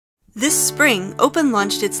This spring, O.P.E.N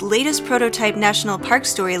launched its latest prototype national park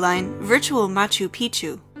storyline, Virtual Machu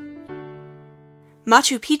Picchu.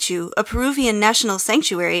 Machu Picchu, a Peruvian national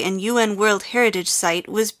sanctuary and UN World Heritage Site,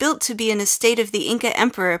 was built to be an estate of the Inca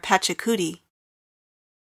Emperor Pachacuti.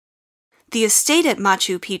 The estate at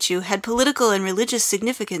Machu Picchu had political and religious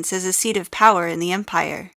significance as a seat of power in the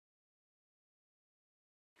empire.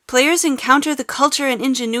 Players encounter the culture and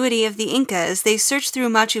ingenuity of the Inca as they search through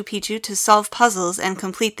Machu Picchu to solve puzzles and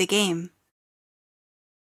complete the game.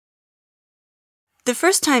 The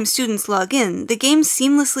first time students log in, the game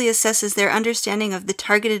seamlessly assesses their understanding of the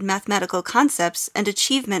targeted mathematical concepts and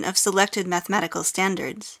achievement of selected mathematical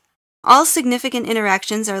standards. All significant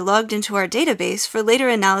interactions are logged into our database for later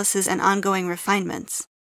analysis and ongoing refinements.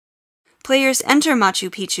 Players enter Machu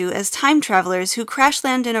Picchu as time travelers who crash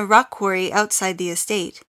land in a rock quarry outside the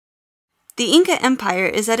estate. The Inca Empire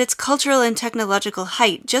is at its cultural and technological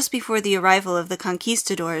height just before the arrival of the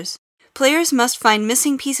conquistadors. Players must find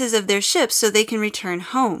missing pieces of their ship so they can return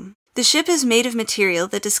home. The ship is made of material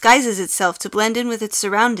that disguises itself to blend in with its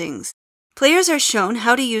surroundings. Players are shown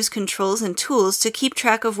how to use controls and tools to keep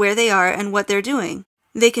track of where they are and what they're doing.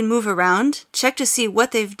 They can move around, check to see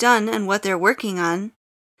what they've done and what they're working on,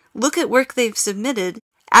 look at work they've submitted,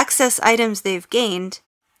 access items they've gained,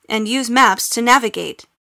 and use maps to navigate.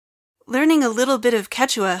 Learning a little bit of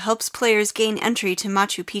Quechua helps players gain entry to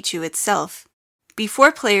Machu Picchu itself.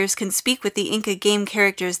 Before players can speak with the Inca game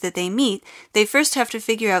characters that they meet, they first have to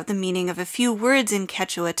figure out the meaning of a few words in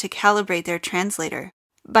Quechua to calibrate their translator.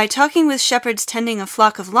 By talking with shepherds tending a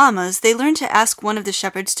flock of llamas, they learn to ask one of the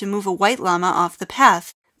shepherds to move a white llama off the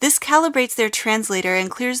path. This calibrates their translator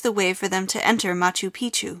and clears the way for them to enter Machu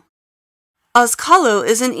Picchu. Ozcalo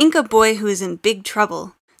is an Inca boy who is in big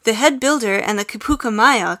trouble. The head builder and the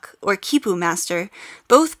Quipucamayoc, or Quipu master,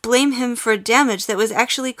 both blame him for damage that was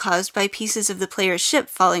actually caused by pieces of the player's ship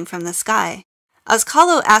falling from the sky.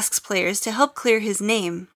 Ozcalo asks players to help clear his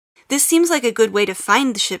name. This seems like a good way to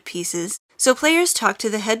find the ship pieces, so players talk to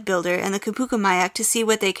the head builder and the Quipucamayoc to see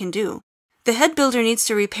what they can do. The head builder needs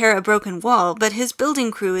to repair a broken wall, but his building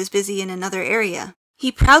crew is busy in another area.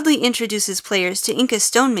 He proudly introduces players to Inca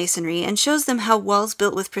stonemasonry and shows them how walls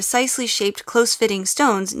built with precisely shaped, close-fitting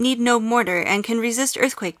stones need no mortar and can resist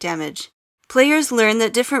earthquake damage. Players learn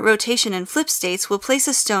that different rotation and flip states will place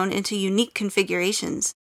a stone into unique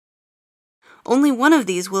configurations. Only one of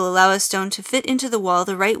these will allow a stone to fit into the wall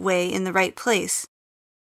the right way in the right place.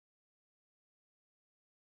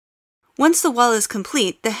 Once the wall is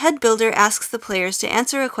complete, the head builder asks the players to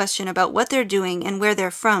answer a question about what they're doing and where they're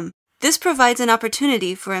from. This provides an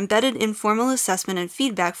opportunity for embedded informal assessment and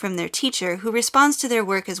feedback from their teacher, who responds to their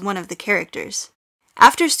work as one of the characters.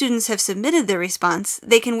 After students have submitted their response,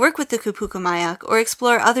 they can work with the Quipucamayoc or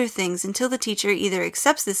explore other things until the teacher either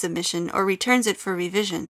accepts the submission or returns it for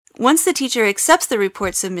revision. Once the teacher accepts the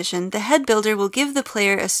report submission, the head builder will give the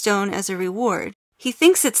player a stone as a reward. He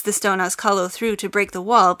thinks it's the stone Ozcalo threw to break the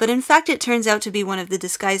wall, but in fact it turns out to be one of the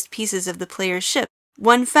disguised pieces of the player's ship.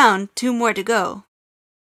 One found, 2 more to go.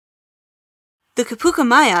 The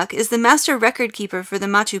Quipucamayoc is the master record keeper for the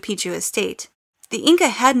Machu Picchu estate. The Inca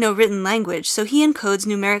had no written language, so he encodes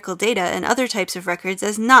numerical data and other types of records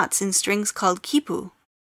as knots in strings called quipu.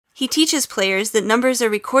 He teaches players that numbers are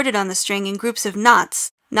recorded on the string in groups of knots.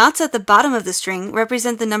 Knots at the bottom of the string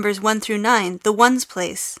represent the numbers 1 through 9, the ones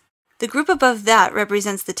place. The group above that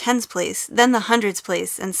represents the tens place, then the hundreds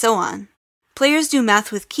place, and so on. Players do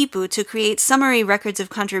math with quipu to create summary records of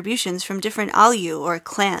contributions from different ayllu, or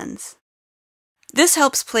clans. This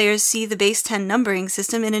helps players see the base 10 numbering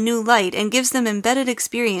system in a new light and gives them embedded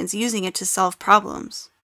experience using it to solve problems.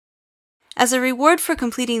 As a reward for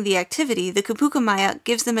completing the activity, the Quipucamayoc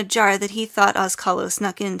gives them a jar that he thought Ozcalo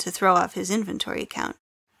snuck in to throw off his inventory count.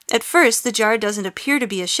 At first, the jar doesn't appear to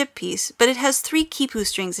be a ship piece, but it has 3 quipu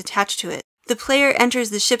strings attached to it. The player enters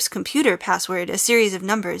the ship's computer password, a series of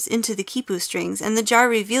numbers, into the quipu strings, and the jar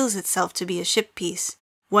reveals itself to be a ship piece.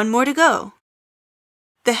 1 more to go.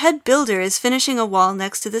 The head builder is finishing a wall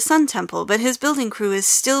next to the Sun Temple, but his building crew is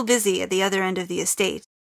still busy at the other end of the estate.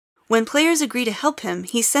 When players agree to help him,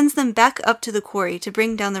 he sends them back up to the quarry to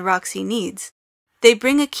bring down the rocks he needs. They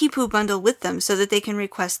bring a quipu bundle with them so that they can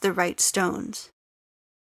request the right stones.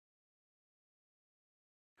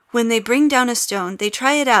 When they bring down a stone, they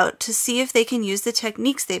try it out to see if they can use the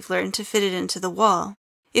techniques they've learned to fit it into the wall.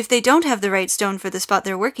 If they don't have the right stone for the spot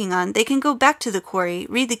they're working on, they can go back to the quarry,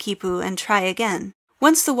 read the quipu, and try again.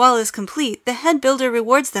 Once the wall is complete, the head builder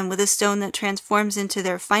rewards them with a stone that transforms into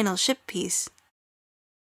their final ship piece.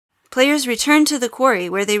 Players return to the quarry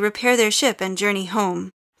where they repair their ship and journey home.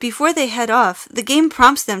 Before they head off, the game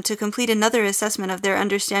prompts them to complete another assessment of their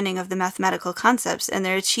understanding of the mathematical concepts and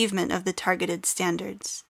their achievement of the targeted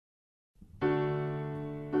standards.